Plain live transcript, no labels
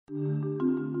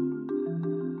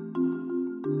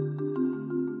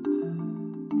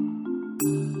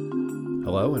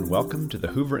Hello and welcome to the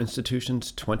Hoover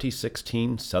Institution's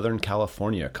 2016 Southern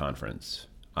California Conference.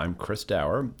 I'm Chris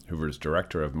Dower, Hoover's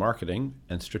Director of Marketing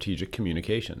and Strategic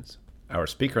Communications. Our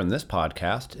speaker in this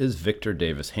podcast is Victor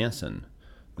Davis Hanson,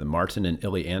 the Martin and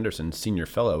Illie Anderson Senior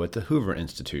Fellow at the Hoover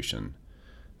Institution.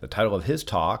 The title of his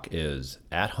talk is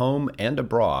At Home and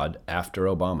Abroad After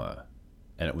Obama,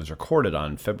 and it was recorded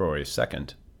on February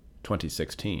 2nd,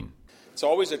 2016. It's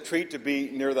always a treat to be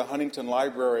near the Huntington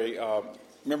Library.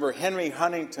 Remember, Henry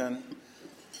Huntington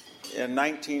in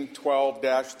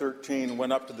 1912-13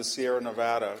 went up to the Sierra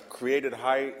Nevada, created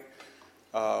high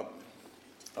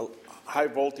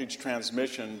voltage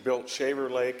transmission, built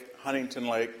Shaver Lake, Huntington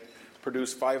Lake,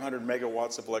 produced 500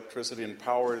 megawatts of electricity and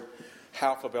powered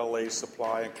half of LA's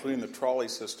supply, including the trolley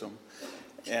system.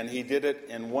 And he did it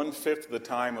in 1/5 of the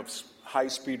time of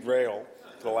high-speed rail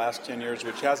for the last 10 years,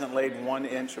 which hasn't laid 1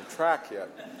 inch of track yet.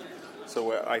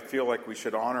 So I feel like we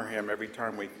should honor him every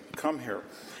time we come here.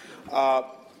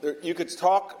 You could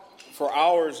talk for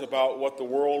hours about what the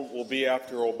world will be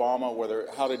after Obama,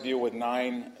 how to deal with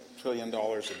 $9 trillion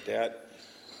of debt,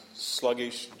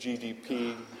 sluggish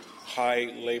GDP,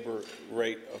 high labor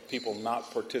rate of people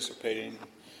not participating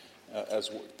as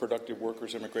productive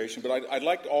workers, immigration. But I'd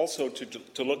like also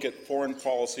to look at foreign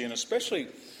policy, and especially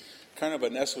kind of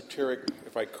an esoteric,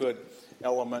 if I could,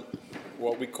 element,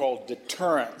 what we call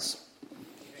deterrence.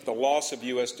 The loss of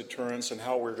U.S. deterrence and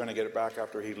how we're going to get it back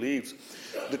after he leaves.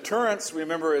 Deterrence,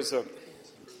 remember, it's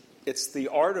the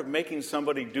art of making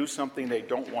somebody do something they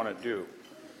don't want to do.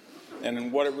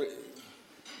 And what it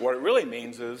really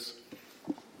means is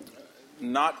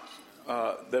not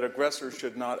that aggressors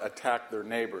should not attack their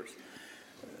neighbors.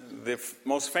 The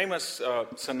most famous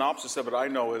synopsis of it I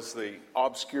know is the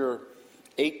obscure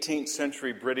 18th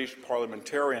century British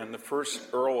parliamentarian, the first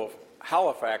Earl of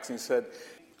Halifax. He said,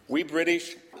 "We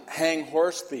British hang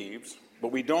horse thieves, but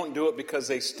we don't do it because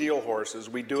they steal horses.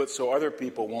 We do it so other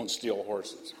people won't steal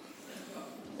horses."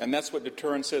 And that's what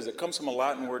deterrence is. It comes from a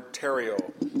Latin word terrio,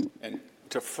 and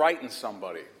to frighten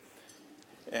somebody.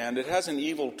 And it has an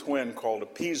evil twin called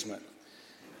appeasement.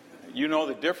 You know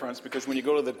the difference because when you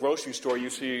go to the grocery store, you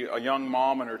see a young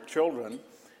mom and her children,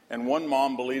 and one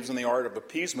mom believes in the art of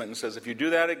appeasement and says, if you do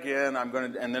that again, I'm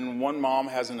going to... And then one mom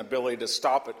has an ability to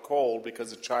stop it cold because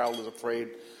the child is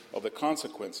afraid of the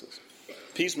consequences.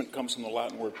 Appeasement comes from the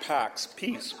Latin word pax,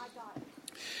 peace.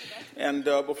 And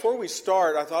before we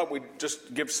start, I thought we'd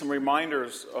just give some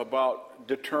reminders about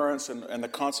deterrence and the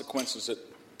consequences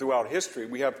throughout history.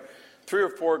 We have 3 or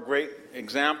 4 great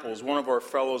examples. One of our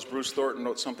fellows, Bruce Thornton,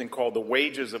 wrote something called The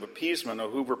Wages of Appeasement, a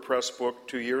Hoover Press book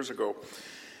 2 years ago.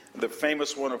 The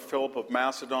famous one of Philip of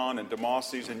Macedon and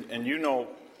Demosthenes, and you know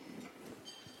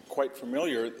quite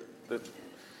familiar the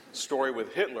story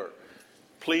with Hitler.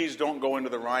 Please don't go into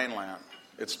the Rhineland.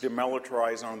 It's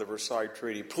demilitarized under the Versailles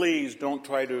Treaty. Please don't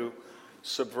try to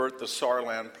subvert the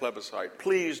Saarland plebiscite.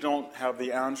 Please don't have the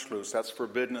Anschluss. That's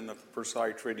forbidden in the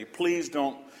Versailles Treaty. Please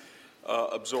don't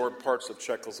absorb parts of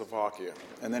Czechoslovakia.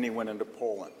 And then he went into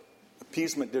Poland.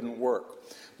 Appeasement didn't work.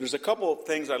 There's a couple of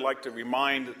things I'd like to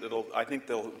remind that I think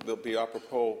they'll be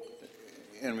apropos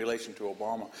in relation to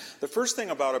Obama. The first thing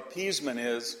about appeasement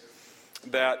is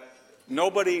that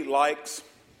nobody likes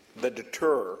the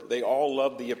deter. They all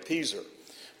love the appeaser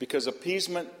because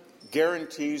appeasement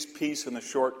guarantees peace in the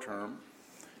short term,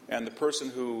 and the person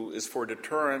who is for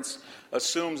deterrence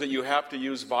assumes that you have to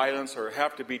use violence or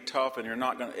have to be tough, and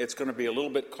it's going to be a little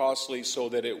bit costly so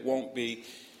that it won't be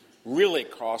really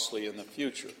costly in the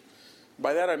future.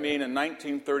 By that I mean in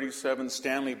 1937,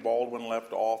 Stanley Baldwin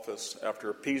left office after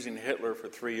appeasing Hitler for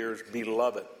 3 years,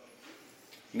 beloved.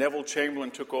 Neville Chamberlain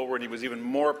took over and he was even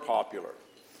more popular.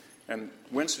 And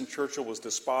Winston Churchill was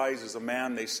despised as a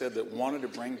man, they said, that wanted to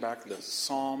bring back the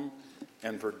Somme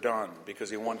and Verdun because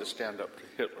he wanted to stand up to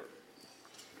Hitler.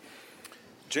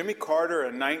 Jimmy Carter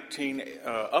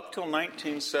up till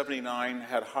 1979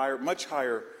 had much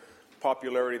higher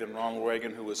popularity than Ronald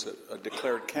Reagan, who was a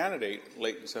declared candidate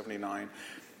late in 79.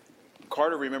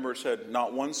 Carter, remember, said,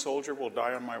 "Not one soldier will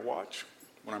die on my watch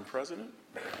when I'm president."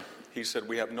 He said,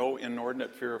 "We have no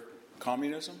inordinate fear of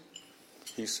communism."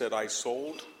 He said, "I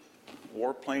sold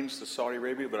warplanes to Saudi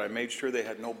Arabia, but I made sure they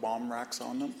had no bomb racks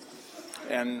on them."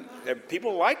 And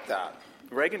people liked that.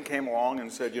 Reagan came along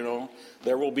and said,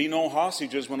 there will be no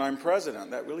hostages when I'm president.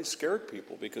 That really scared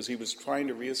people because he was trying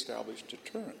to reestablish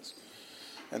deterrence.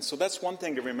 And so that's one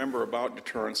thing to remember about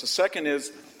deterrence. The second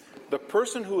is the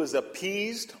person who is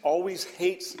appeased always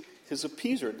hates his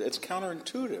appeaser. It's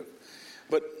counterintuitive.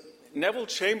 But Neville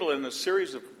Chamberlain, in a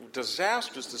series of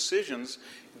disastrous decisions,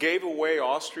 gave away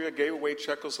Austria, gave away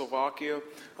Czechoslovakia,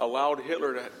 allowed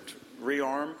Hitler to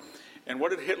rearm. And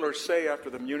what did Hitler say after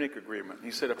the Munich Agreement?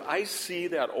 He said, if I see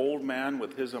that old man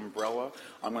with his umbrella,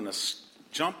 I'm going to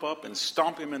jump up and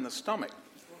stomp him in the stomach.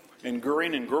 And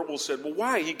Goering and Goebbels said, well,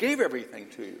 why? He gave everything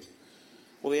to you.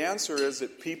 Well, the answer is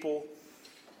that people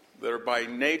that are by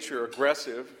nature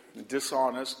aggressive and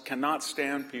dishonest cannot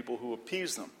stand people who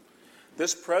appease them.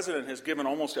 This president has given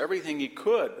almost everything he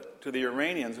could to the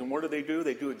Iranians, and what do?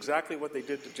 They do exactly what they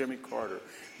did to Jimmy Carter.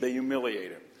 They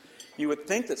humiliate him. You would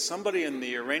think that somebody in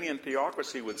the Iranian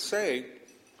theocracy would say,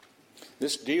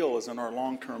 this deal is in our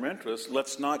long-term interest.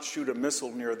 Let's not shoot a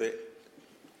missile near the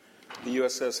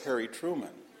USS Harry Truman.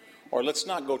 Or let's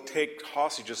not go take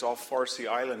hostages off Farsi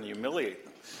Island and humiliate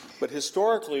them. But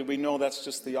historically, we know that's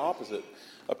just the opposite.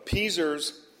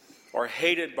 Appeasers are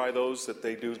hated by those that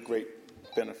they do great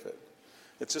benefit.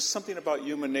 It's just something about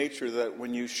human nature that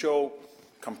when you show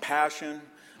compassion,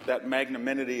 that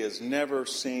magnanimity is never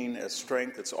seen as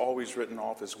strength. It's always written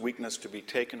off as weakness, to be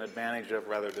taken advantage of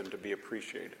rather than to be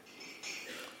appreciated.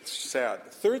 It's sad.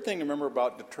 The third thing to remember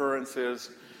about deterrence is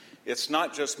it's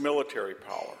not just military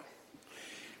power.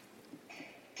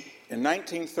 In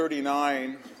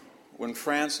 1939, when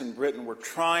France and Britain were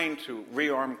trying to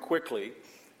rearm quickly,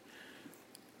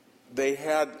 they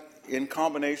had, in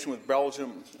combination with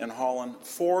Belgium and Holland,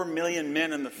 4 million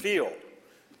men in the field.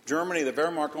 Germany, the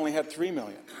Wehrmacht, only had 3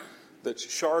 million. The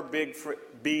Char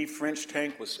B French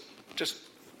tank was just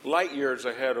light years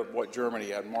ahead of what Germany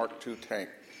had, Mark II tank.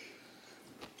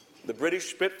 The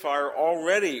British Spitfire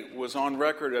already was on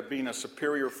record as being a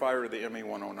superior fighter to the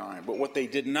Me-109. But what they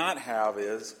did not have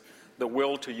is the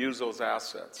will to use those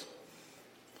assets.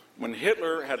 When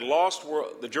Hitler had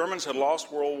the Germans had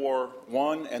lost World War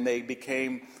I, and they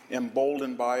became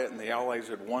emboldened by it, and the Allies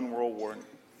had won World War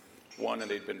I, and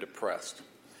they'd been depressed.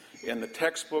 In the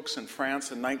textbooks in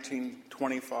France in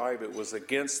 1925, it was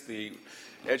against the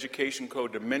education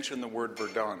code to mention the word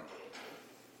Verdun.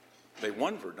 They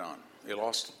won Verdun. They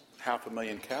lost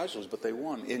 500,000 casualties, but they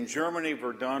won. In Germany,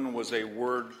 Verdun was a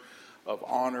word of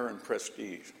honor and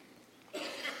prestige.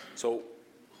 So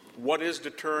what is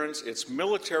deterrence? It's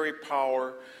military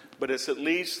power, but it's at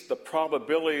least the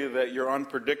probability that you're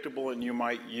unpredictable and you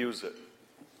might use it.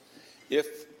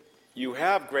 If you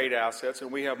have great assets,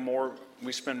 and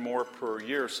we spend more per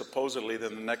year supposedly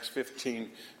than the next 15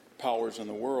 powers in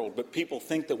the world, but people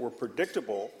think that we're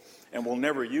predictable and will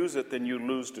never use it, then you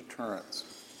lose deterrence.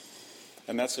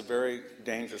 And that's a very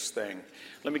dangerous thing.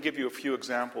 Let me give you a few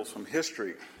examples from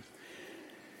history.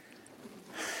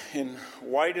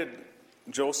 Why did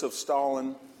Joseph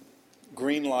Stalin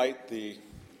greenlight the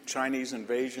Chinese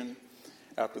invasion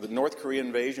after the North Korean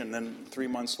invasion, then 3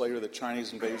 months later the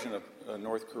Chinese invasion of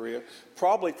North Korea?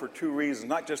 Probably for two reasons.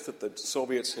 Not just that the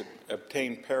Soviets had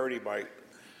obtained parity by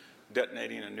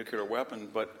detonating a nuclear weapon,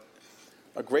 but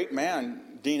a great man,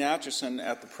 Dean Acheson,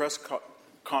 at the press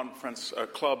conference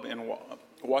club in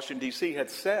Washington, D.C., had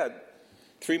said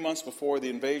 3 months before the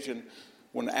invasion,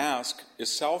 when asked, is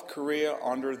South Korea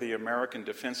under the American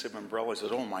defensive umbrella? He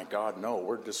said, oh my God, no,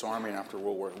 we're disarming after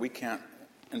World War. We can't.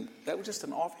 And that was just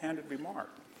an offhanded remark.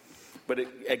 But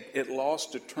it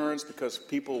lost deterrence because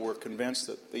people were convinced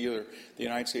that either the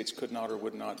United States could not or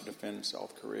would not defend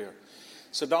South Korea.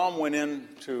 Saddam went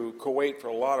into Kuwait for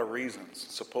a lot of reasons,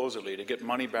 supposedly, to get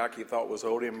money back he thought was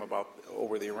owed him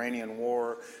over the Iranian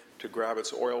war, to grab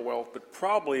its oil wealth. But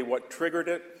probably what triggered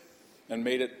it and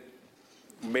made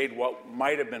what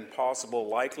might have been possible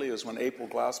likely is when April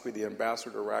Glaspie, the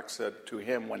ambassador to Iraq, said to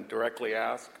him when directly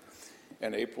asked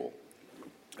in April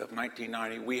of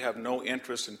 1990, we have no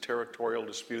interest in territorial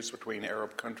disputes between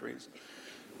Arab countries.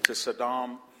 To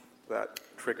Saddam, that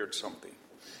triggered something.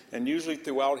 And usually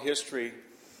throughout history,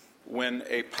 when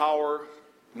a power,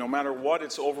 no matter what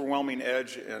its overwhelming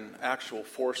edge in actual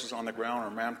forces on the ground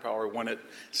or manpower, when it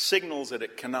signals that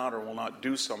it cannot or will not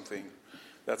do something,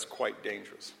 that's quite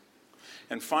dangerous.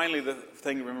 And finally, the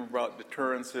thing to remember about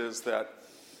deterrence is that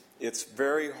it's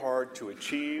very hard to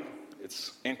achieve.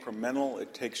 It's incremental.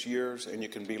 It takes years, and you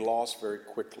can be lost very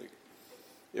quickly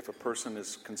if a person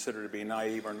is considered to be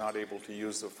naive or not able to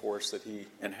use the force that he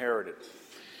inherited.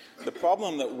 The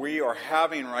problem that we are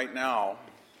having right now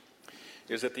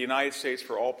is that the United States,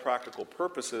 for all practical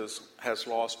purposes, has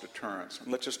lost deterrence.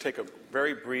 And let's just take a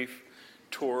very brief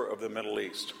tour of the Middle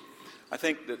East. I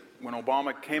think that when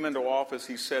Obama came into office,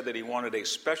 he said that he wanted a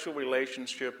special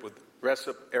relationship with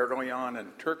Recep Erdogan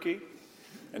and Turkey,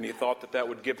 and he thought that that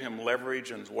would give him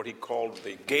leverage and what he called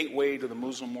the gateway to the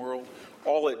Muslim world.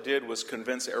 All it did was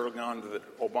convince Erdogan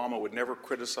that Obama would never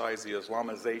criticize the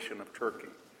Islamization of Turkey.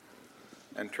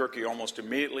 And Turkey almost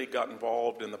immediately got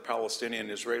involved in the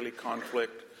Palestinian-Israeli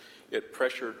conflict It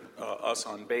pressured us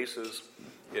on bases.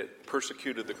 It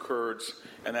persecuted the Kurds.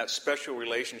 And that special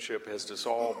relationship has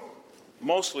dissolved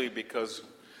mostly because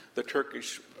the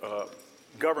Turkish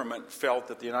government felt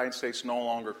that the United States no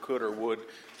longer could or would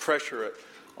pressure it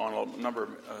on a number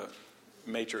of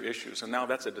major issues. And now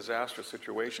that's a disastrous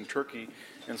situation. Turkey,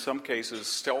 in some cases,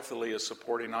 stealthily is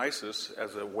supporting ISIS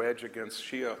as a wedge against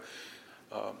Shia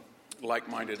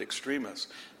like-minded extremists.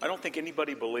 I don't think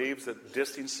anybody believes that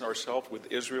distancing ourselves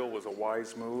with Israel was a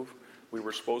wise move. We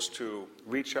were supposed to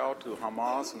reach out to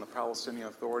Hamas and the Palestinian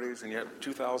authorities, and yet in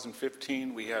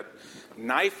 2015 we had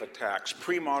knife attacks,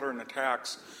 pre-modern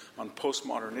attacks on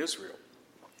postmodern Israel.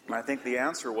 And I think the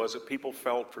answer was that people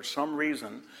felt for some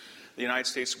reason the United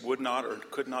States would not or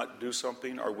could not do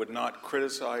something or would not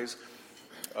criticize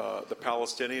the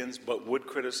Palestinians, but would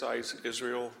criticize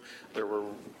Israel. There were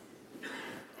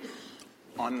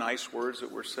unnice words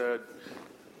that were said.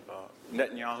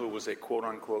 Netanyahu was a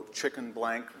quote-unquote chicken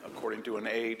blank, according to an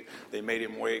aide. They made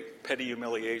him wait petty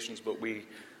humiliations, but we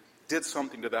did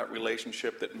something to that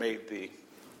relationship that made the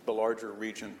larger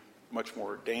region much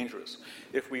more dangerous.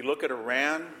 If we look at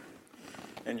Iran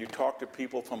and you talk to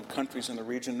people from countries in the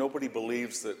region, nobody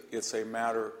believes that it's a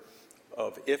matter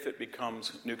of if it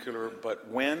becomes nuclear, but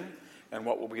when, and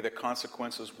what will be the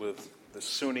consequences with the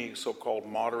Sunni so-called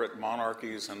moderate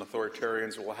monarchies and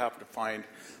authoritarians will have to find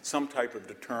some type of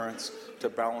deterrence to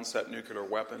balance that nuclear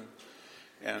weapon.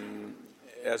 And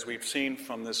as we've seen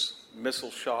from this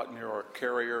missile shot near our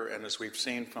carrier, and as we've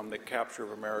seen from the capture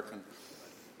of American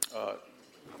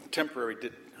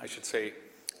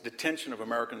detention of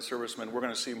American servicemen, we're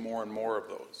going to see more and more of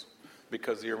those,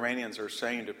 because the Iranians are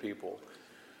saying to people,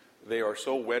 they are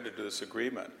so wedded to this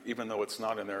agreement, even though it's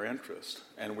not in their interest,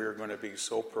 and we're going to be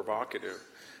so provocative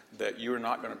that you're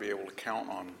not going to be able to count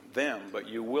on them, but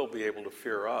you will be able to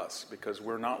fear us, because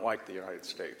we're not like the United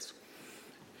States.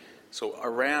 So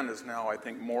Iran is now, I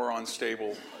think, more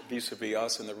unstable vis-a-vis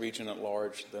us in the region at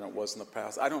large than it was in the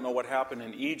past. I don't know what happened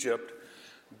in Egypt,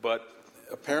 but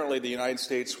apparently the United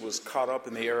States was caught up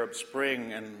in the Arab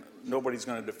Spring, and nobody's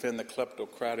going to defend the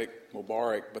kleptocratic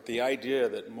Mubarak. But the idea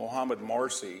that Mohammed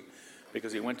Morsi,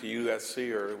 because he went to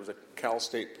USC or was a Cal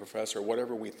State professor,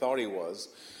 whatever we thought he was,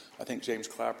 I think James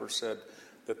Clapper said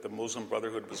that the Muslim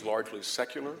Brotherhood was largely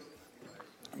secular.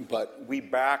 But we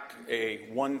backed a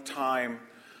one-time,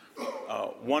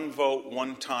 one vote,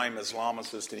 one-time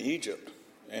Islamicist in Egypt.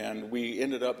 And we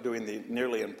ended up doing the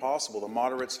nearly impossible. The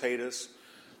moderates hate us,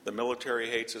 the military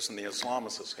hates us, and the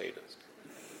Islamicists hate us.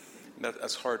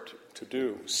 That's hard to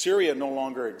do. Syria no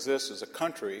longer exists as a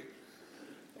country,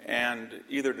 and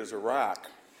either does Iraq.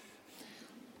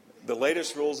 The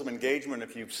latest rules of engagement,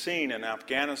 if you've seen in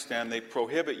Afghanistan, they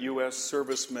prohibit U.S.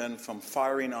 servicemen from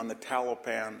firing on the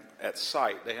Taliban at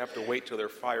sight. They have to wait till they're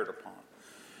fired upon.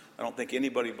 I don't think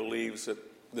anybody believes that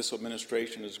this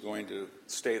administration is going to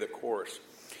stay the course.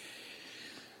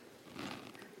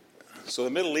 So the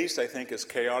Middle East, I think, is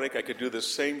chaotic. I could do the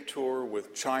same tour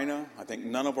with China. I think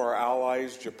none of our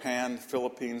allies, Japan,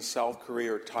 Philippines, South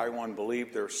Korea, or Taiwan,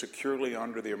 believe they're securely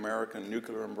under the American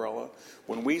nuclear umbrella.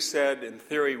 When we said, in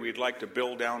theory, we'd like to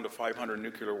build down to 500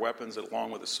 nuclear weapons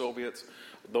along with the Soviets,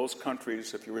 those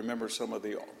countries, if you remember some of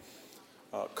the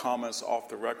comments off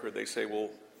the record, they say, well,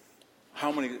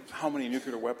 how many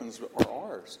nuclear weapons are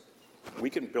ours?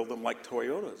 We can build them like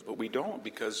Toyotas, but we don't,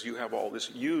 because you have all this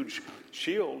huge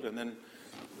shield, and then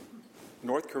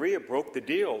North Korea broke the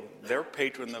deal. Their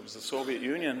patron was the Soviet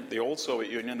Union, the old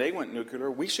Soviet Union. They went nuclear.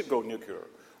 We should go nuclear.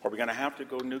 Are we going to have to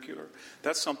go nuclear?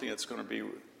 That's something that's going to be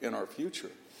in our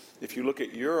future. If you look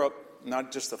at Europe,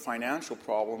 not just the financial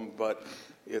problem, but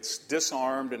it's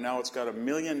disarmed, and now it's got 1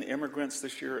 million immigrants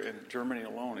this year in Germany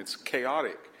alone. It's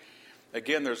chaotic.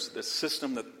 Again, there's a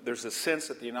sense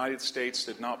that the United States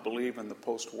did not believe in the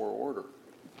post-war order.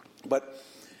 But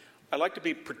I'd like to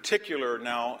be particular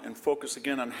now and focus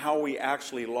again on how we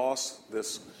actually lost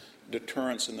this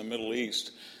deterrence in the Middle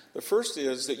East. The first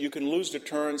is that you can lose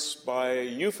deterrence by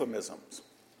euphemisms.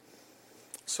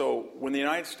 So when the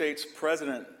United States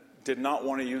president did not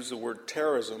want to use the word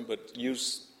terrorism, but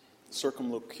used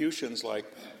circumlocutions like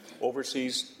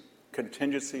overseas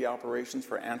contingency operations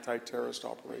for anti-terrorist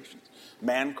operations,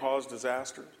 man-caused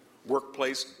disasters,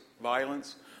 workplace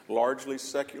violence, largely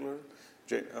secular.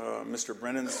 Mr.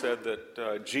 Brennan said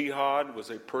that jihad was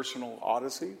a personal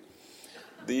odyssey.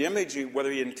 The image,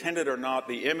 whether he intended or not,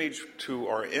 the image to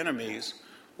our enemies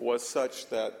was such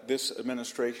that this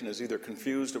administration is either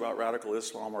confused about radical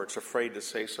Islam or it's afraid to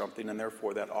say something, and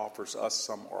therefore that offers us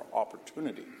some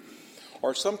opportunity.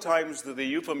 Or sometimes the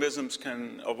euphemisms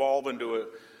can evolve into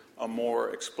a more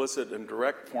explicit and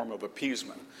direct form of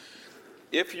appeasement.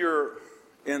 If you're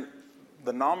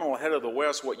the nominal head of the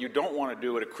West, what you don't want to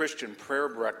do at a Christian prayer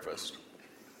breakfast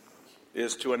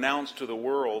is to announce to the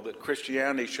world that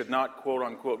Christianity should not, quote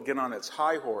unquote, get on its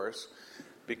high horse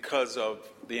because of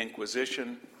the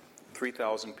Inquisition,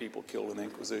 3,000 people killed in the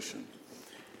Inquisition,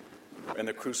 and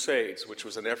the Crusades, which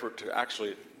was an effort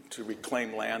to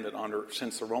reclaim land that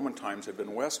since the Roman times had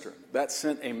been Western. That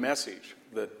sent a message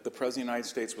that the President of the United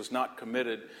States was not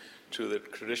committed to the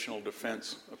traditional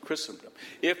defense of Christendom.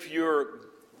 If you're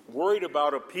worried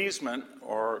about appeasement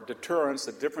or deterrence,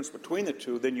 the difference between the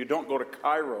two, then you don't go to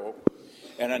Cairo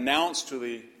and announce to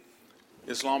the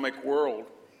Islamic world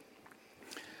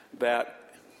that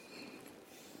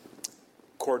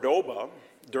Cordoba,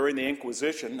 during the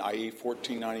Inquisition, i.e.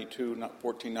 1492, not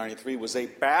 1493, was a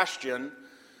bastion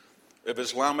of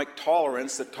Islamic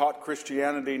tolerance that taught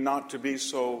Christianity not to be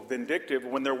so vindictive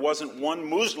when there wasn't one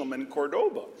Muslim in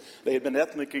Cordoba. They had been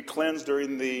ethnically cleansed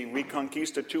during the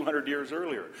Reconquista 200 years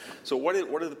earlier. So what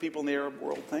are the people in the Arab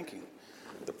world thinking?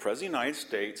 The President of the United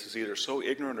States is either so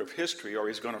ignorant of history or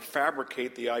he's going to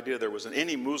fabricate the idea there wasn't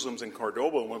any Muslims in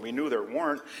Cordoba when we knew there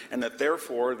weren't, and that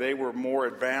therefore they were more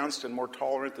advanced and more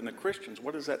tolerant than the Christians.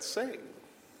 What does that say?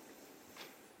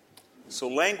 So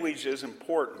language is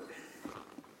important.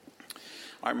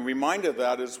 I'm reminded of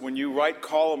that is when you write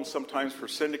columns sometimes for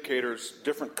syndicators,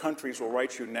 different countries will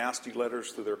write you nasty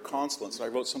letters through their consulates. I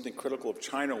wrote something critical of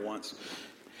China once,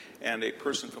 and a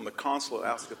person from the consulate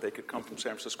asked if they could come from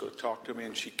San Francisco to talk to me,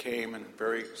 and she came, and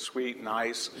very sweet,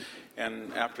 nice,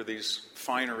 and after these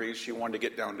fineries, she wanted to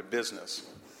get down to business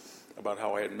about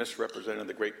how I had misrepresented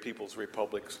the great People's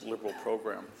Republic's liberal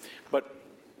program. But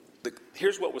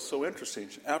here's what was so interesting.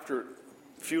 After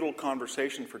futile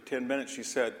conversation for 10 minutes, she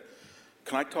said,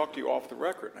 "Can I talk to you off the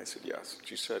record?" And I said, "Yes."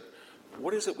 She said,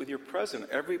 "What is it with your president?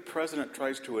 Every president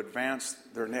tries to advance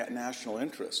their national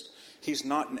interest. He's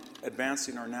not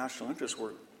advancing our national interest.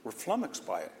 We're flummoxed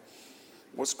by it.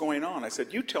 What's going on?" I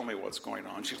said, "You tell me what's going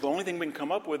on." She said, "The only thing we can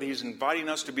come up with, he's inviting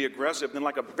us to be aggressive, then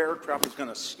like a bear trap, he's going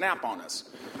to snap on us."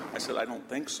 I said, "I don't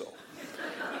think so."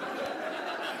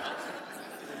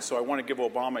 So I want to give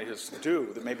Obama his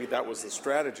due, that maybe that was the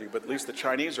strategy, but at least the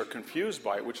Chinese are confused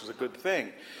by it, which is a good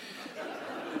thing.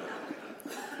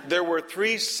 There were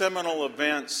three seminal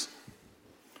events,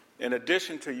 in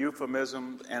addition to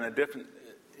euphemism and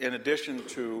in addition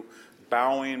to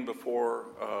bowing before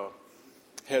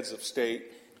heads of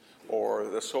state or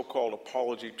the so-called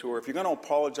apology tour. If you're going to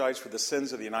apologize for the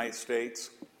sins of the United States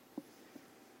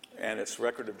and its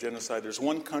record of genocide, there's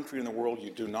one country in the world you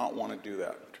do not want to do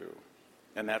that to.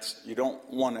 And that's, you don't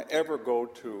want to ever go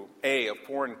to a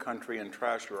foreign country and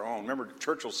trash your own. Remember,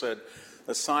 Churchill said,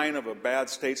 "The sign of a bad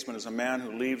statesman is a man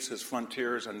who leaves his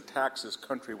frontiers and attacks his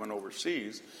country when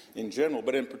overseas," in general.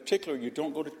 But in particular, you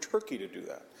don't go to Turkey to do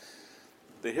that.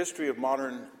 The history of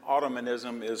modern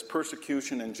Ottomanism is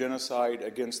persecution and genocide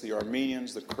against the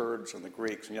Armenians, the Kurds, and the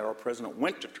Greeks. And yet our president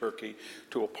went to Turkey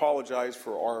to apologize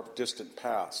for our distant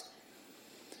past.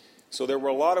 So there were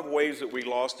a lot of ways that we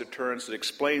lost deterrence that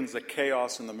explains the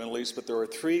chaos in the Middle East, but there are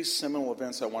three seminal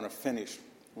events I want to finish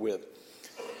with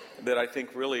that I think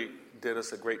really did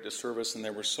us a great disservice, and they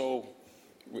were so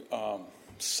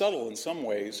subtle in some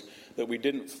ways that we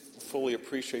didn't fully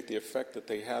appreciate the effect that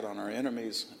they had on our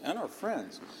enemies and our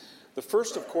friends. The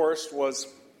first, of course, was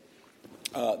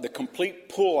the complete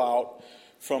pullout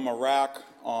from Iraq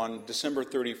on December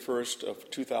 31st of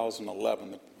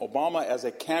 2011. Obama, as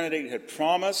a candidate, had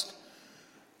promised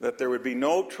that there would be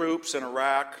no troops in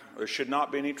Iraq, there should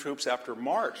not be any troops after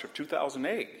March of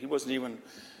 2008. He wasn't even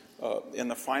in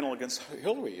the final against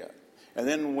Hillary yet. And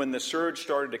then when the surge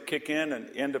started to kick in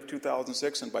at the end of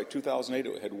 2006, and by 2008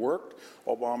 it had worked,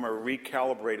 Obama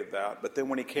recalibrated that. But then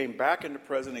when he came back into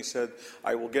president, he said,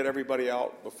 "I will get everybody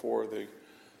out before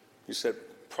he said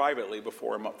privately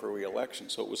before I'm up for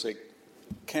re-election." So it was a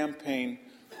campaign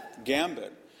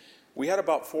gambit. We had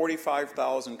about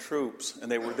 45,000 troops,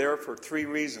 and they were there for three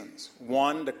reasons.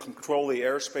 One, to control the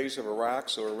airspace of Iraq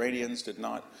so Iranians did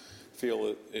not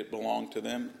feel it belonged to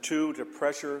them. Two, to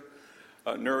pressure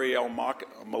Nouri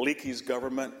al-Maliki's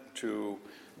government to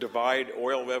divide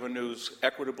oil revenues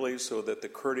equitably so that the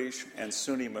Kurdish and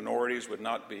Sunni minorities would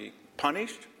not be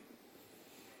punished.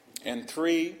 And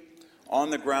three, on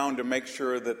the ground to make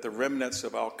sure that the remnants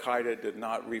of al-Qaeda did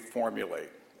not reformulate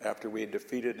after we had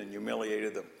defeated and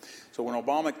humiliated them. So when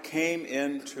Obama came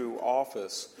into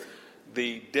office,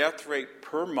 the death rate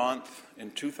per month in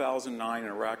 2009 in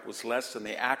Iraq was less than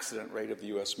the accident rate of the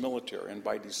U.S. military. And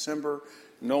by December,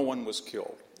 no one was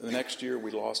killed. The next year,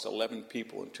 we lost 11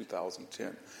 people in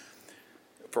 2010.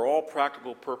 For all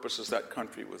practical purposes, that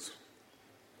country was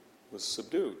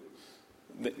subdued.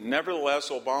 Nevertheless,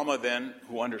 Obama then,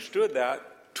 who understood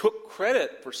that, took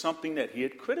credit for something that he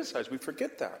had criticized. We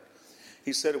forget that.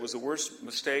 He said it was the worst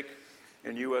mistake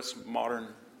in U.S. modern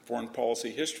foreign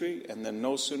policy history, and then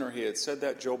no sooner he had said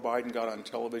that, Joe Biden got on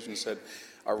television and said,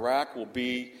 Iraq will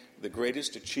be the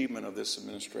greatest achievement of this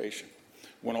administration.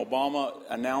 When Obama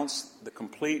announced the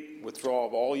complete withdrawal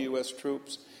of all U.S.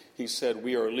 troops, he said,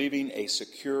 we are leaving a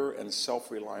secure and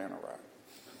self-reliant Iraq.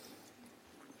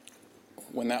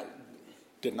 When that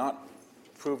did not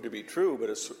prove to be true, but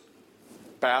as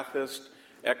Ba'athist,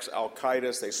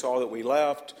 ex-Al-Qaeda, they saw that we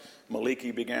left,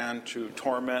 Maliki began to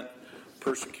torment,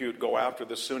 persecute, go after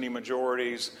the Sunni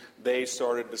majorities. They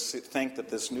started to think that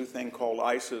this new thing called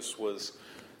ISIS was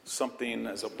something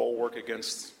as a bulwark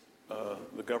against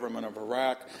the government of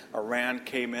Iraq. Iran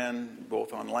came in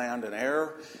both on land and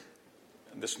air.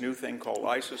 This new thing called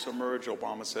ISIS emerged.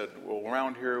 Obama said, well,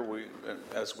 around here,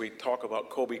 as we talk about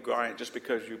Kobe Bryant, just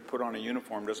because you put on a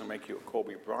uniform doesn't make you a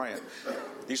Kobe Bryant.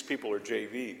 These people are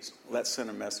JVs. Let's send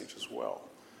a message as well.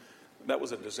 That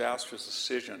was a disastrous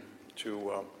decision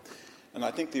to, and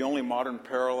I think the only modern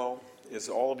parallel is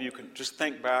all of you can just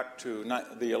think back to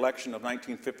the election of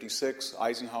 1956.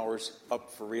 Eisenhower's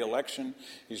up for re-election.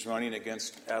 He's running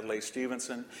against Adlai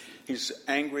Stevenson. He's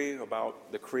angry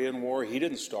about the Korean War. He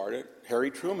didn't start it. Harry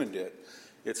Truman did.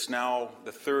 It's now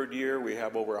the third year. We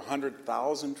have over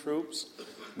 100,000 troops.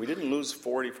 We didn't lose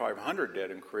 4,500 dead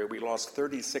in Korea. We lost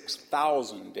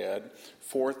 36,000 dead,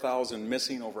 4,000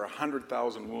 missing, over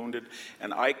 100,000 wounded.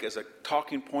 And Ike, as a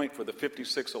talking point for the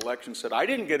 56 election, said, I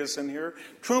didn't get us in here.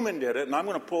 Truman did it, and I'm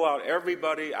going to pull out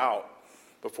everybody out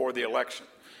before the election.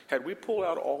 Had we pulled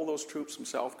out all those troops from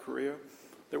South Korea,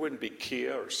 there wouldn't be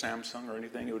Kia or Samsung or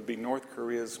anything. It would be North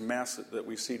Korea's mess that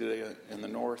we see today in the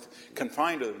North,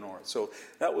 confined to the North. So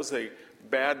that was a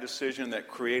bad decision that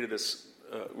created this,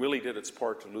 really did its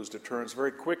part to lose deterrence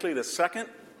very quickly. The second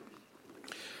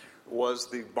was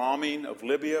the bombing of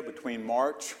Libya between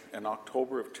March and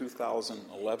October of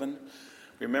 2011.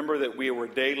 Remember that we were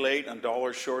a day late and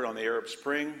dollars short on the Arab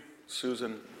Spring.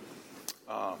 Susan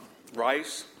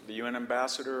Rice, the UN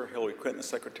ambassador, Hillary Clinton, the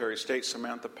Secretary of State,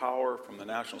 Samantha Power from the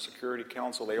National Security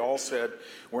Council, they all said,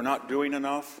 we're not doing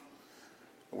enough.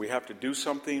 We have to do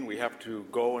something. We have to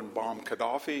go and bomb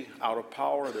Gaddafi out of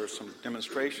power. There were some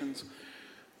demonstrations.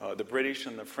 The British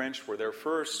and the French were there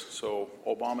first, so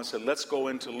Obama said, let's go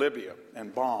into Libya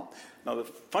and bomb. Now, the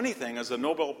funny thing is the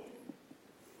Nobel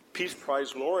Peace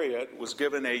Prize laureate was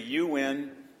given a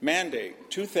UN mandate,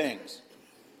 two things,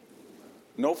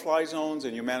 no-fly zones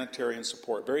and humanitarian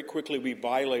support. Very quickly, we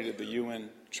violated the UN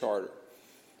charter,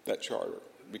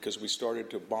 because we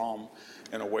started to bomb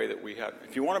in a way that we had.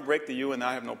 If you want to break the UN,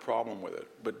 I have no problem with it,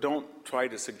 but don't try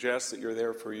to suggest that you're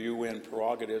there for UN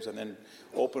prerogatives and then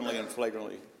openly and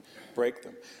flagrantly break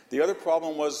them. The other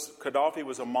problem was Gaddafi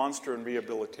was a monster in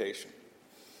rehabilitation.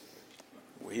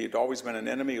 He had always been an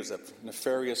enemy. He was a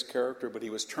nefarious character, but he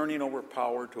was turning over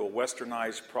power to a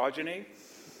westernized progeny.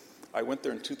 I went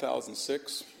there in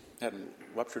 2006, had a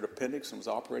ruptured appendix and was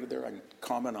operated there. I can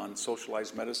comment on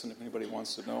socialized medicine if anybody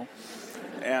wants to know.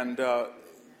 And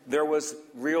there was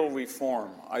real reform.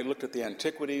 I looked at the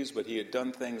antiquities, but he had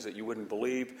done things that you wouldn't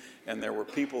believe, and there were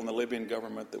people in the Libyan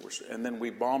government that were, and then we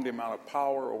bombed him out of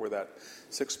power over that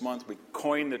 6 months. We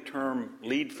coined the term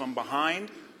lead from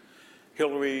behind.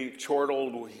 Hillary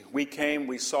chortled, we came,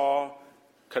 we saw,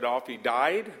 Gaddafi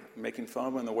died, making fun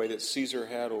of him in the way that Caesar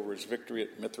had over his victory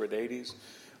at Mithridates.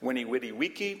 Winnie Witty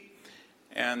Wiki,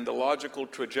 and the logical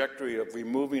trajectory of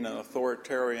removing an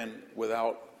authoritarian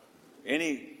without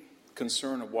any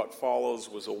concern of what follows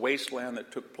was a wasteland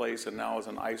that took place and now is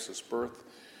an ISIS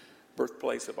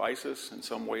birthplace of ISIS in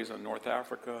some ways in North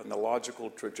Africa, and the logical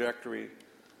trajectory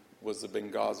was the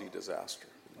Benghazi disaster.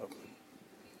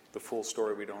 The full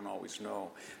story we don't always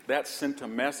know. That sent a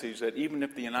message that even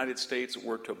if the United States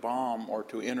were to bomb or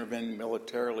to intervene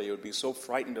militarily, it would be so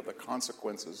frightened of the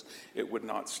consequences, it would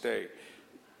not stay.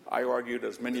 I argued,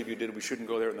 as many of you did, we shouldn't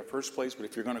go there in the first place, but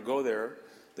if you're going to go there,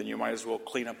 then you might as well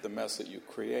clean up the mess that you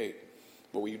create.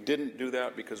 But we didn't do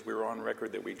that because we were on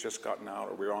record that we'd just gotten out,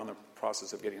 or we were on the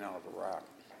process of getting out of Iraq.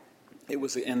 It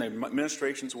was, in the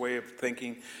administration's way of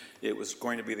thinking, it was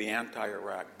going to be the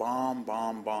anti-Iraq. Bomb,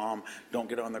 bomb, bomb. Don't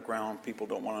get on the ground. People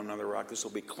don't want another Iraq. This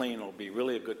will be clean. It'll be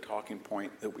really a good talking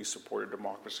point that we supported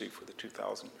democracy for the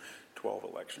 2012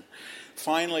 election.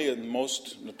 Finally, and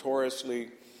most notoriously,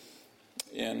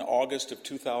 in August of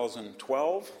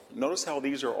 2012, notice how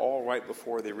these are all right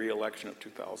before the re-election of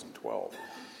 2012.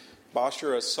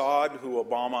 Bashar Assad, who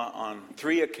Obama on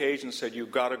 3 occasions said,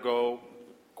 you've got to go,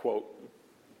 quote,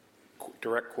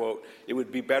 direct quote, it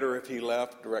would be better if he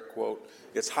left, direct quote,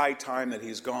 it's high time that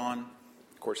he's gone.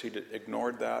 Of course, he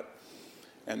ignored that.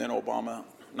 And then Obama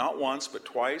not once but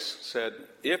twice, said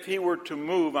if he were to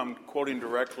move, I'm quoting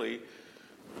directly,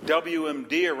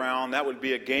 WMD around, that would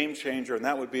be a game changer and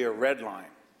that would be a red line.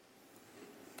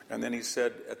 And then he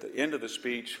said at the end of the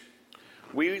speech,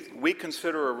 we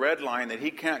consider a red line that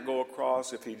he can't go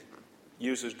across if he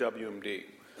uses WMD.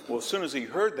 Well, as soon as he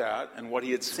heard that and what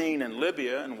he had seen in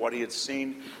Libya and what he had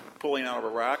seen pulling out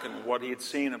of Iraq and what he had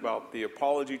seen about the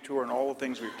apology tour and all the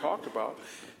things we've talked about,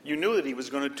 you knew that he was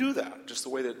going to do that, just the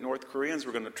way that North Koreans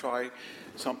were going to try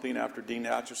something after Dean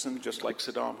Acheson, just like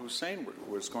Saddam Hussein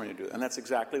was going to do. And that's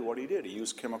exactly what he did. He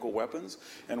used chemical weapons.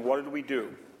 And what did we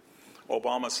do?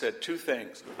 Obama said two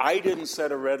things. I didn't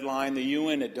set a red line. The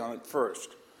UN had done it first.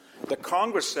 The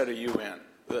Congress set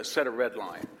a red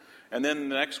line. And then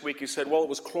the next week he said, well, it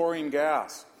was chlorine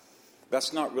gas.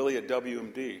 That's not really a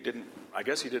WMD. I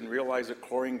guess he didn't realize that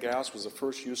chlorine gas was the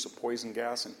first use of poison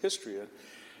gas in history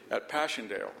at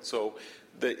Passchendaele. So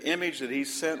the image that he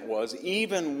sent was,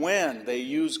 even when they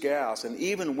use gas and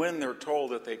even when they're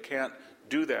told that they can't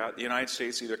do that, the United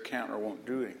States either can't or won't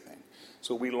do anything.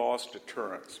 So we lost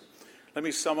deterrence. Let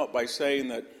me sum up by saying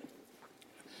that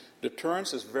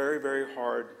deterrence is very, very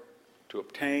hard to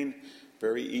obtain,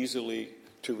 very easily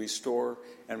to restore.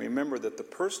 And remember that the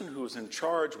person who is in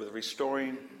charge with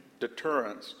restoring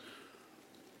deterrence,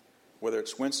 whether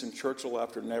it's Winston Churchill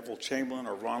after Neville Chamberlain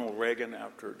or Ronald Reagan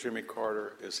after Jimmy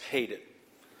Carter, is hated.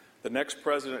 The next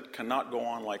president cannot go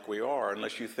on like we are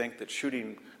unless you think that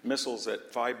shooting missiles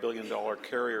at $5 billion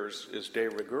carriers is de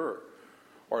rigueur,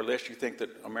 or unless you think that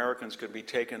Americans could be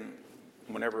taken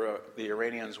whenever the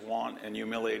Iranians want and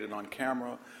humiliated on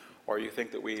camera, or you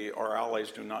think that our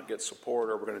allies do not get support,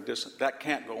 or we're going to that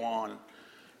can't go on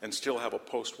and still have a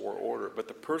post-war order. But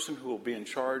the person who will be in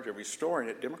charge of restoring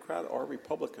it, Democrat or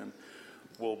Republican,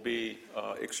 will be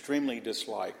extremely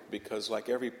disliked, because like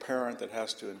every parent that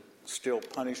has to instill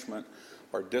punishment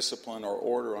or discipline or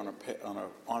order on an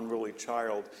unruly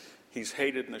child, he's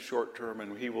hated in the short term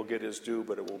and he will get his due,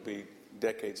 but it will be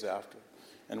decades after.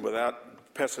 And with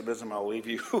that pessimism, I'll leave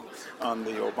you on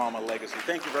the Obama legacy.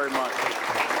 Thank you very much.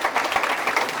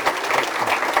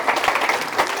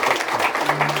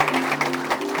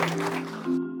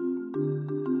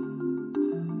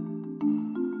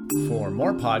 For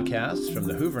more podcasts from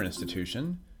the Hoover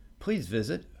Institution, please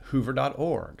visit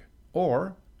hoover.org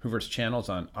or Hoover's channels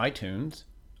on iTunes,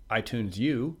 iTunes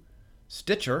U,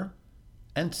 Stitcher,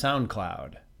 and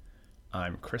SoundCloud.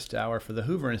 I'm Chris Dower for the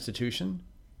Hoover Institution.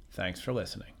 Thanks for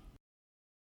listening.